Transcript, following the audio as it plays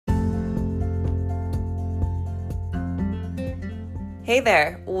Hey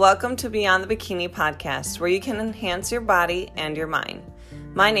there, welcome to Beyond the Bikini podcast, where you can enhance your body and your mind.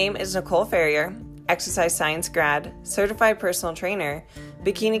 My name is Nicole Ferrier, exercise science grad, certified personal trainer,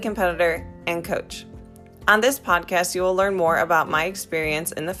 bikini competitor, and coach. On this podcast, you will learn more about my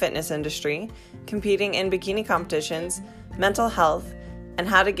experience in the fitness industry, competing in bikini competitions, mental health, and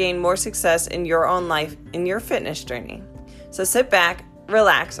how to gain more success in your own life in your fitness journey. So sit back,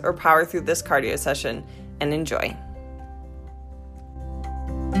 relax, or power through this cardio session and enjoy.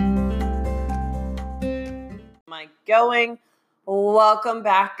 Going. Welcome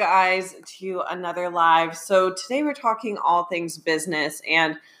back, guys, to another live. So today we're talking all things business,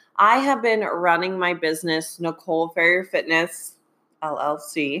 and I have been running my business, Nicole Ferrier Fitness,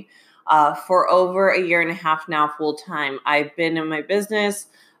 LLC, for over a year and a half now, full time. I've been in my business.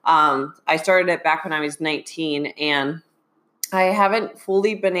 I started it back when I was 19, and I haven't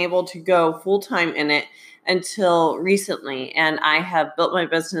fully been able to go full time in it until recently. And I have built my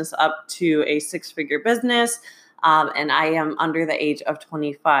business up to a six-figure business. And I am under the age of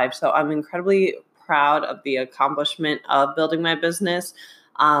 25. So I'm incredibly proud of the accomplishment of building my business.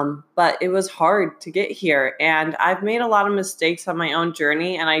 But it was hard to get here. And I've made a lot of mistakes on my own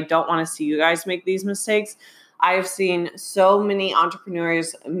journey, and I don't want to see you guys make these mistakes. I've seen so many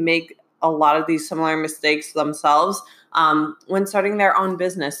entrepreneurs make a lot of these similar mistakes themselves when starting their own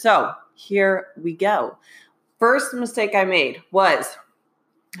business. So here we go. First mistake I made was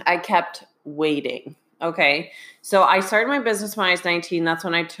I kept waiting. Okay, so I started my business when I was 19. That's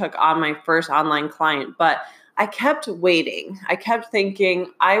when I took on my first online client, but I kept waiting. I kept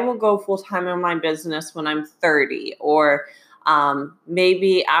thinking I will go full-time in my business when I'm 30, or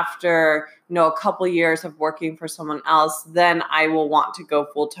maybe after, a couple years of working for someone else, then I will want to go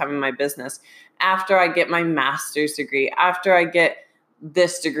full-time in my business. After I get my master's degree, after I get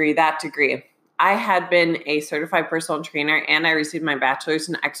this degree, that degree. I had been a certified personal trainer, and I received my bachelor's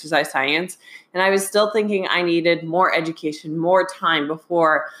in exercise science. And I was still thinking I needed more education, more time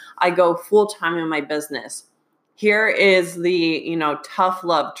before I go full time in my business. Here is the, tough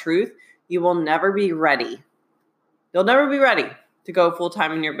love truth. You will never be ready. You'll never be ready to go full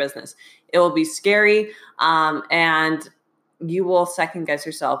time in your business. It will be scary, and you will second guess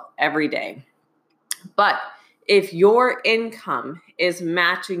yourself every day. But if your income is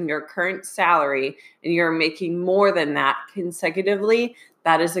matching your current salary and you're making more than that consecutively,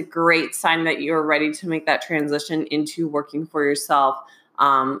 that is a great sign that you're ready to make that transition into working for yourself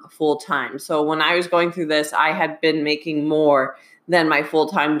full time. So when I was going through this, I had been making more than my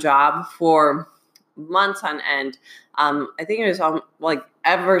full-time job for months on end. I think it was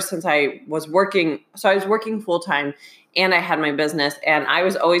ever since I was working. So I was working full-time and I had my business, and I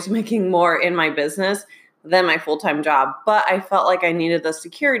was always making more in my business than my full-time job. But I felt like I needed the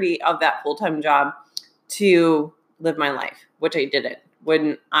security of that full-time job to live my life, which I didn't.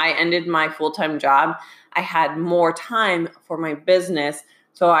 When I ended my full-time job, I had more time for my business,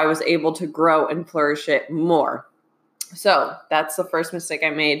 so I was able to grow and flourish it more. So that's the first mistake I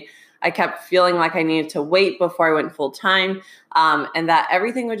made. I kept feeling like I needed to wait before I went full-time, and that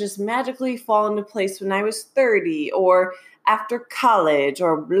everything would just magically fall into place when I was 30 or after college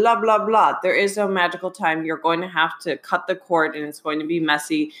or blah, blah, blah. There is no magical time. You're going to have to cut the cord, and it's going to be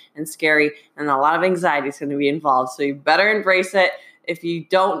messy and scary, and a lot of anxiety is going to be involved. So you better embrace it. If you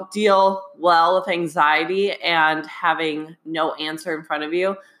don't deal well with anxiety and having no answer in front of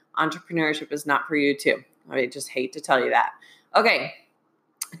you, entrepreneurship is not for you too. I just hate to tell you that. Okay.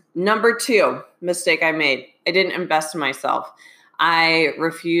 Number 2 mistake I made. I didn't invest in myself. I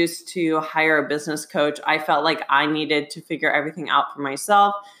refused to hire a business coach. I felt like I needed to figure everything out for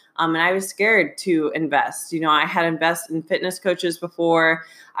myself. And I was scared to invest. I had invested in fitness coaches before.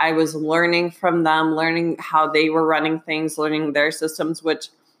 I was learning from them, learning how they were running things, learning their systems, which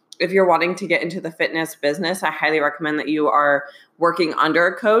if you're wanting to get into the fitness business, I highly recommend that you are working under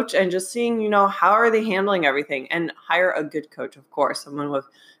a coach and just seeing, how are they handling everything, and hire a good coach, of course, someone with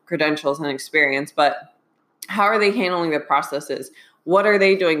credentials and experience, but how are they handling their processes? What are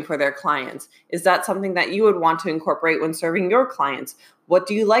they doing for their clients? Is that something that you would want to incorporate when serving your clients? What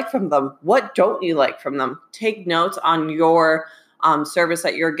do you like from them? What don't you like from them? Take notes on your service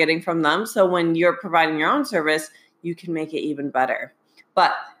that you're getting from them, so when you're providing your own service, you can make it even better.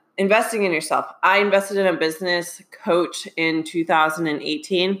 But investing in yourself. I invested in a business coach in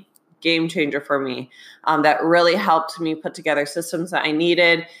 2018. Game changer for me. That really helped me put together systems that I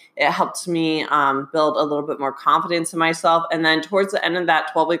needed. It helped me build a little bit more confidence in myself. And then towards the end of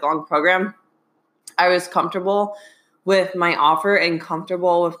that 12-week long program, I was comfortable with my offer and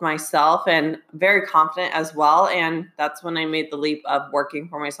comfortable with myself and very confident as well. And that's when I made the leap of working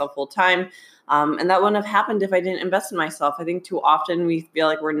for myself full time. And that wouldn't have happened if I didn't invest in myself. I think too often we feel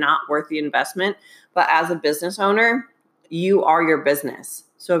like we're not worth the investment, but as a business owner, you are your business.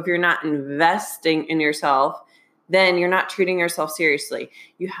 So if you're not investing in yourself, then you're not treating yourself seriously.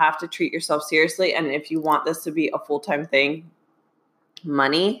 You have to treat yourself seriously. And if you want this to be a full-time thing,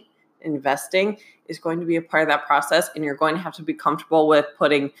 money, investing is going to be a part of that process. And you're going to have to be comfortable with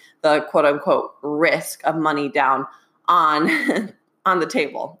putting the quote unquote risk of money down on, on the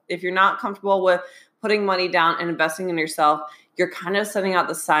table. If you're not comfortable with putting money down and investing in yourself, you're kind of sending out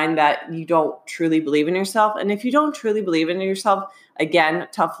the sign that you don't truly believe in yourself. And if you don't truly believe in yourself, again,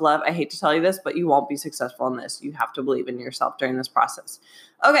 tough love. I hate to tell you this, but you won't be successful in this. You have to believe in yourself during this process.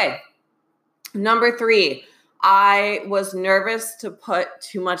 Okay. Number 3, I was nervous to put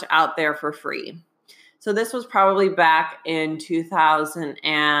too much out there for free. So this was probably back in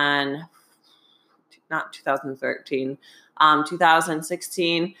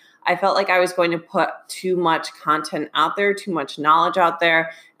 2016. I felt like I was going to put too much content out there, too much knowledge out there,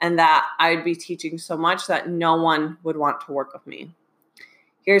 and that I'd be teaching so much that no one would want to work with me.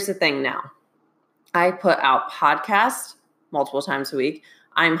 Here's the thing now. I put out podcasts multiple times a week.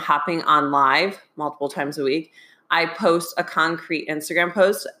 I'm hopping on live multiple times a week. I post a concrete Instagram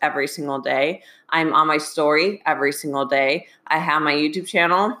post every single day. I'm on my story every single day. I have my YouTube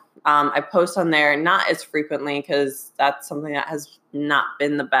channel. I post on there, not as frequently because that's something that has not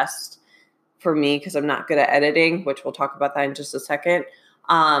been the best for me because I'm not good at editing, which we'll talk about that in just a second.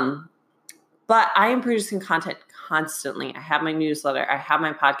 But I am producing content constantly. I have my newsletter. I have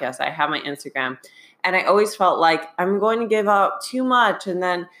my podcast. I have my Instagram. And I always felt like I'm going to give out too much and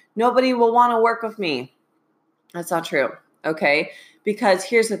then nobody will want to work with me. That's not true, okay? Because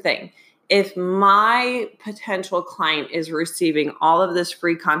here's the thing. If my potential client is receiving all of this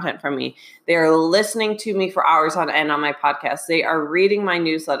free content from me, they are listening to me for hours on end on my podcast, they are reading my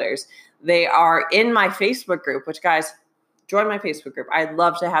newsletters, they are in my Facebook group, which guys, join my Facebook group. I'd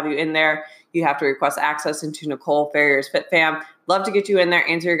love to have you in there. You have to request access into Nicole Ferrier's Fit Fam. Love to get you in there,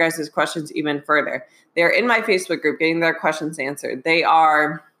 answer your guys' questions even further. They're in my Facebook group, getting their questions answered. They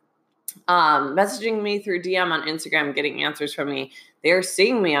are messaging me through DM on Instagram, getting answers from me. They are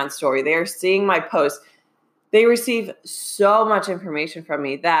seeing me on story. They are seeing my posts. They receive so much information from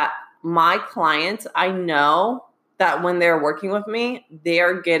me that my clients, I know that when they're working with me, they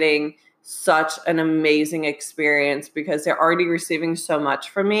are getting such an amazing experience because they're already receiving so much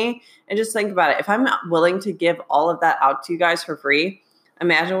from me. And just think about it. If I'm not willing to give all of that out to you guys for free,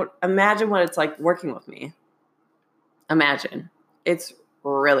 imagine what it's like working with me. Imagine. It's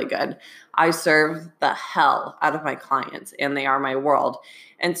really good. I serve the hell out of my clients and they are my world.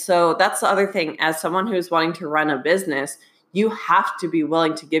 And so that's the other thing. As someone who's wanting to run a business, you have to be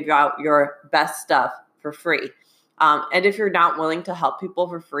willing to give out your best stuff for free. And if you're not willing to help people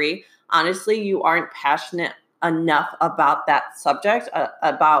for free, honestly, you aren't passionate enough about that subject,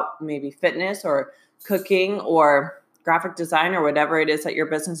 about maybe fitness or cooking or graphic design or whatever it is that your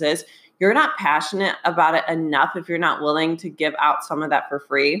business is. You're not passionate about it enough if you're not willing to give out some of that for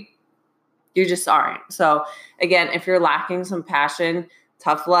free. You just aren't. So again, if you're lacking some passion,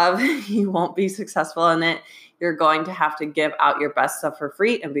 tough love, you won't be successful in it. You're going to have to give out your best stuff for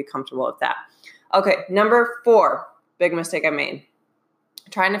free and be comfortable with that. Okay, number 4, big mistake I made.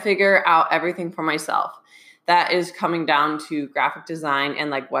 Trying to figure out everything for myself. That is coming down to graphic design and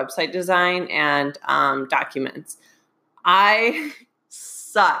like website design and documents. I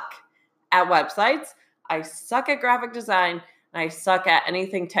suck at websites. I suck at graphic design. And I suck at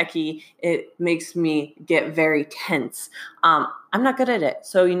anything techie. It makes me get very tense. I'm not good at it.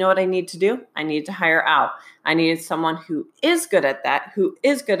 So you know what I need to do? I need to hire out. I needed someone who is good at that, who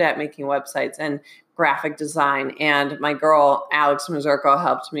is good at making websites and graphic design. And my girl, Alex Mazurko,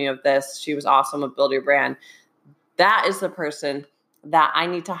 helped me with this. She was awesome with Build Your Brand. That is the person that I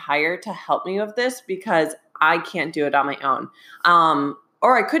need to hire to help me with this because I can't do it on my own.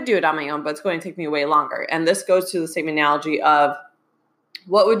 Or I could do it on my own, but it's going to take me way longer. And this goes to the same analogy of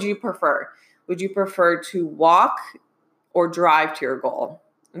what would you prefer? Would you prefer to walk or drive to your goal?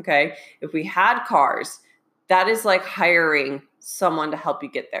 Okay. If we had cars, that is like hiring someone to help you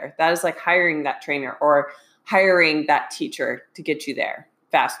get there. That is like hiring that trainer or hiring that teacher to get you there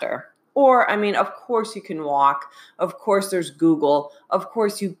faster. Or, I mean, of course you can walk. Of course there's Google. Of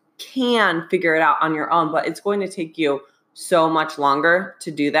course you can figure it out on your own, but it's going to take you so much longer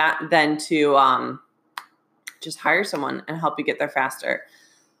to do that than to just hire someone and help you get there faster.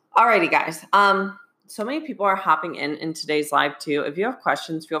 Alrighty, guys. so many people are hopping in today's live too. If you have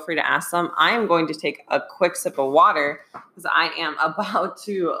questions, feel free to ask them. I am going to take a quick sip of water because I am about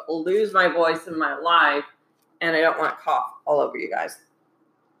to lose my voice in my live and I don't want to cough all over you guys.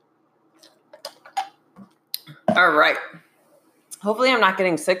 All right. Hopefully I'm not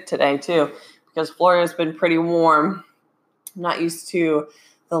getting sick today too because Florida's been pretty warm. I'm not used to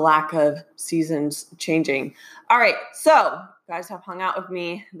the lack of seasons changing. All right, so you guys have hung out with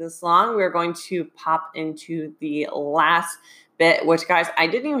me this long. We're going to pop into the last bit, which guys, I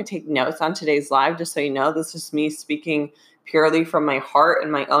didn't even take notes on today's live, just so you know. This is me speaking purely from my heart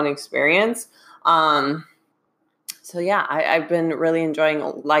and my own experience. So yeah, I've been really enjoying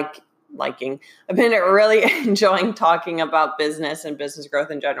I've been really enjoying talking about business and business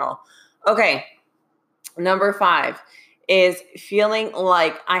growth in general. Okay, number 5 is feeling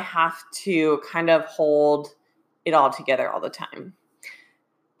like I have to kind of hold it all together all the time.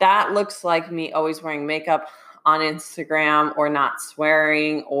 That looks like me always wearing makeup on Instagram or not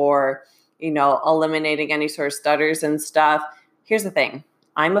swearing or, eliminating any sort of stutters and stuff. Here's the thing.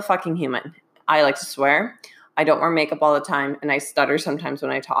 I'm a fucking human. I like to swear. I don't wear makeup all the time and I stutter sometimes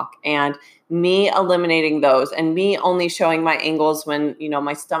when I talk. And me eliminating those and me only showing my angles when,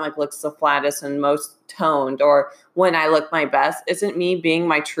 my stomach looks the flattest and most toned or when I look my best isn't me being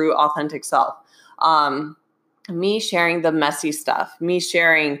my true authentic self. Me sharing the messy stuff, me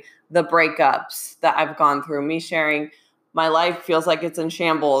sharing the breakups that I've gone through, me sharing my life feels like it's in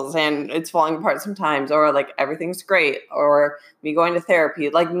shambles and it's falling apart sometimes, or like everything's great, or me going to therapy,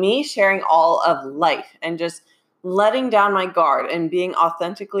 like me sharing all of life and just letting down my guard and being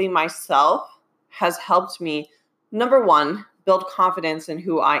authentically myself has helped me, number 1, build confidence in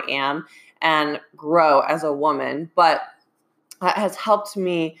who I am and grow as a woman, but that has helped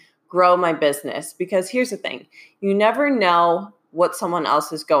me grow my business because here's the thing, you never know what someone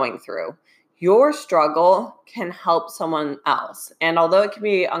else is going through. Your struggle can help someone else. And although it can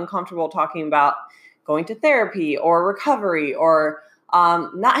be uncomfortable talking about going to therapy or recovery or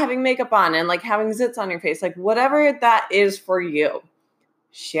not having makeup on and like having zits on your face, like whatever that is for you,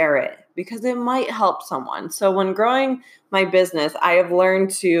 share it because it might help someone. So when growing my business, I have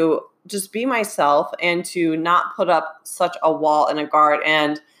learned to just be myself and to not put up such a wall and a guard.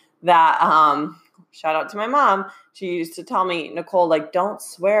 And that, shout out to my mom. She used to tell me, Nicole, like, don't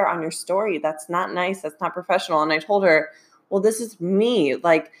swear on your story. That's not nice. That's not professional. And I told her, well, this is me.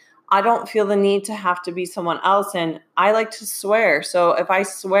 Like, I don't feel the need to have to be someone else. And I like to swear. So if I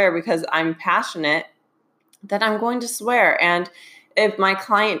swear because I'm passionate, then I'm going to swear. And if my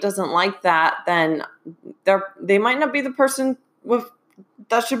client doesn't like that, then they might not be the person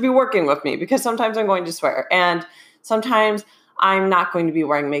that should be working with me because sometimes I'm going to swear. And sometimes I'm not going to be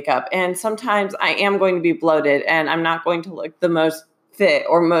wearing makeup. And sometimes I am going to be bloated and I'm not going to look the most fit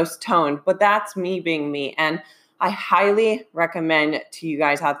or most toned, but that's me being me. And I highly recommend to you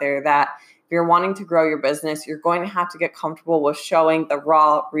guys out there that if you're wanting to grow your business, you're going to have to get comfortable with showing the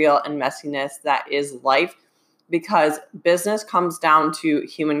raw, real, and messiness that is life, because business comes down to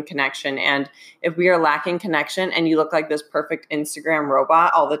human connection. And if we are lacking connection and you look like this perfect Instagram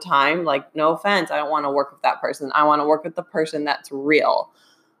robot all the time, like, no offense, I don't want to work with that person. I want to work with the person that's real.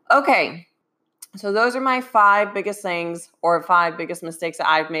 Okay. So those are my 5 biggest things or 5 biggest mistakes that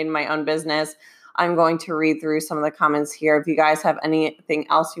I've made in my own business. I'm going to read through some of the comments here. If you guys have anything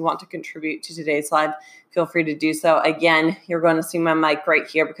else you want to contribute to today's live, feel free to do so. Again, you're going to see my mic right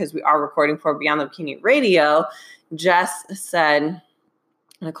here because we are recording for Beyond the Bikini Radio. Jess said,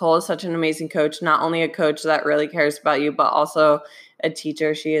 Nicole is such an amazing coach, not only a coach that really cares about you, but also a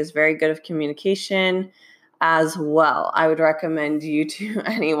teacher. She is very good at communication as well. I would recommend you to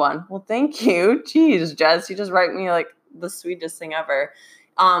anyone. Well, thank you. Jeez, Jess, you just write me like the sweetest thing ever.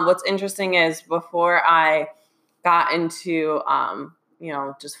 What's interesting is before I got into,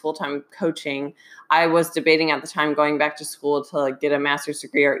 just full-time coaching, I was debating at the time going back to school to like get a master's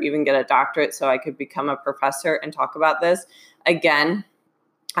degree or even get a doctorate so I could become a professor and talk about this. Again,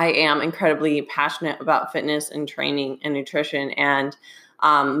 I am incredibly passionate about fitness and training and nutrition and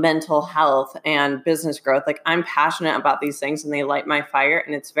mental health and business growth. Like, I'm passionate about these things and they light my fire,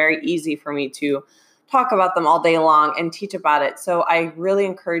 and it's very easy for me to talk about them all day long and teach about it. So I really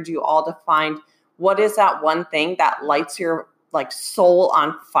encourage you all to find what is that one thing that lights your like soul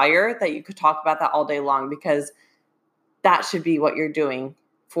on fire that you could talk about that all day long, because that should be what you're doing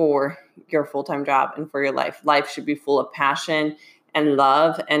for your full-time job and for your life. Life should be full of passion and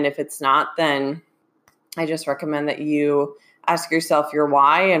love. And if it's not, then I just recommend that you ask yourself your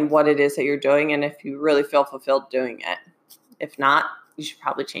why and what it is that you're doing, and if you really feel fulfilled doing it. If not, you should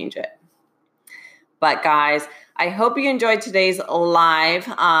probably change it. But guys, I hope you enjoyed today's live.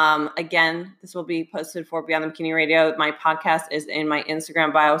 Again, this will be posted for Beyond the Bikini Radio. My podcast is in my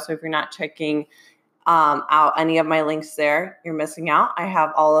Instagram bio, so if you're not checking out any of my links there, you're missing out. I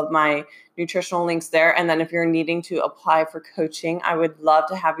have all of my nutritional links there. And then if you're needing to apply for coaching, I would love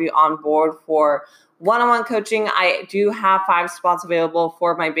to have you on board for one-on-one coaching. I do have 5 spots available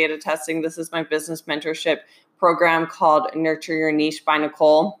for my beta testing. This is my business mentorship program called Nurture Your Niche by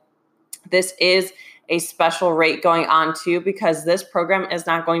Nicole. This is a special rate going on too, because this program is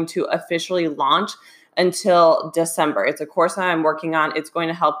not going to officially launch until December. It's a course that I'm working on. It's going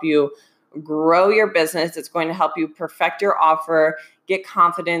to help you grow your business. It's going to help you perfect your offer, get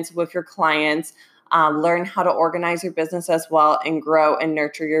confidence with your clients, learn how to organize your business as well, and grow and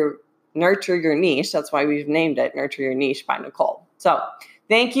nurture your niche. That's why we've named it Nurture Your Niche by Nicole. So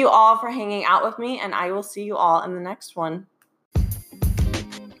thank you all for hanging out with me, and I will see you all in the next one.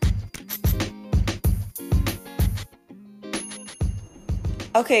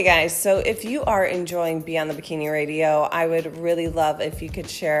 Okay, guys, so if you are enjoying Beyond the Bikini Radio, I would really love if you could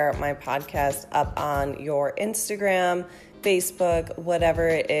share my podcast up on your Instagram, Facebook, whatever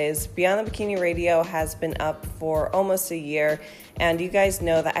it is. Beyond the Bikini Radio has been up for almost a year, and you guys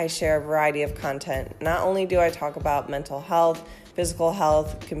know that I share a variety of content. Not only do I talk about mental health, physical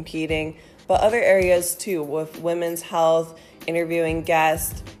health, competing, but other areas too, with women's health, interviewing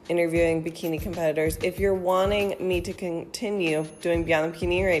guests, interviewing bikini competitors. If you're wanting me to continue doing Beyond the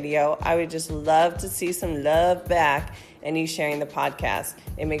Bikini Radio, I would just love to see some love back and you sharing the podcast.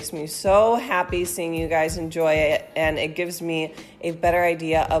 It makes me so happy seeing you guys enjoy it, and it gives me a better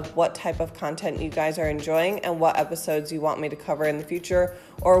idea of what type of content you guys are enjoying and what episodes you want me to cover in the future,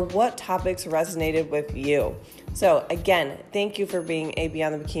 or what topics resonated with you. So again, thank you for being a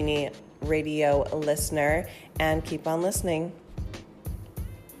Beyond the Bikini Radio listener, and keep on listening.